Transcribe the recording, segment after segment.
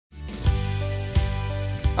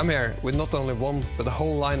I'm here with not only one, but a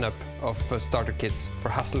whole lineup of starter kits for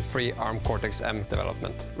hassle-free ARM Cortex-M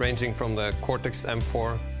development, ranging from the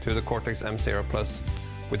Cortex-M4 to the Cortex-M0 Plus,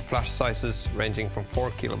 with flash sizes ranging from 4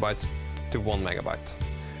 kilobytes to 1 megabyte.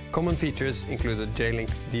 Common features include a J-Link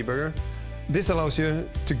debugger. This allows you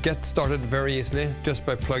to get started very easily just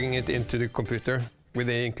by plugging it into the computer with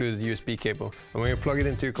the included USB cable. And when you plug it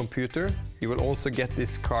into your computer, you will also get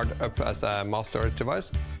this card up as a mass storage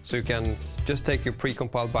device, so you can just take your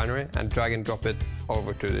pre-compiled binary and drag and drop it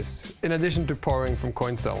over to this. In addition to powering from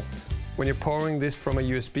CoinCell, when you're powering this from a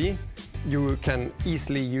USB, you can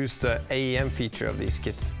easily use the AEM feature of these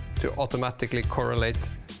kits to automatically correlate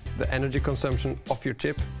the energy consumption of your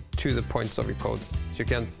chip to the points of your code. So you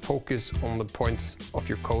can focus on the points of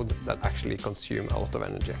your code that actually consume a lot of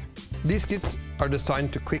energy. These kits are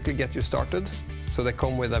designed to quickly get you started, so they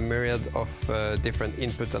come with a myriad of different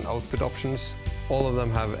input and output options. All of them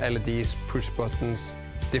have LEDs, push buttons,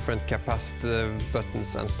 different capacitive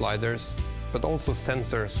buttons and sliders, but also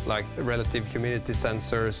sensors like relative humidity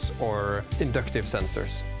sensors or inductive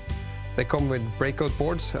sensors. They come with breakout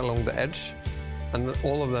boards along the edge, and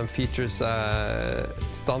all of them features a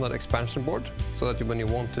standard expansion board, so that when you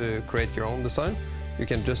want to create your own design, you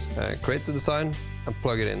can just create the design and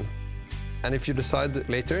plug it in. And if you decide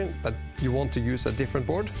later that you want to use a different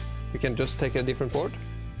board, you can just take a different board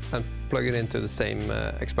and plug it into the same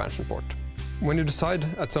expansion port. When you decide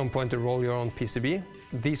at some point to roll your own PCB,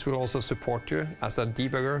 these will also support you as a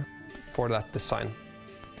debugger for that design.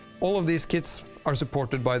 All of these kits are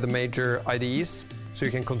supported by the major IDEs, so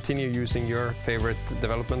you can continue using your favorite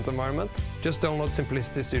development environment. Just download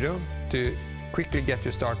Simplicity Studio to quickly get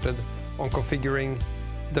you started on configuring,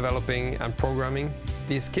 developing and programming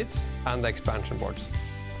these kits and the expansion boards.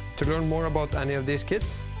 To learn more about any of these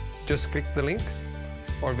kits, just click the links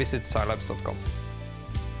or visit scilabs.com.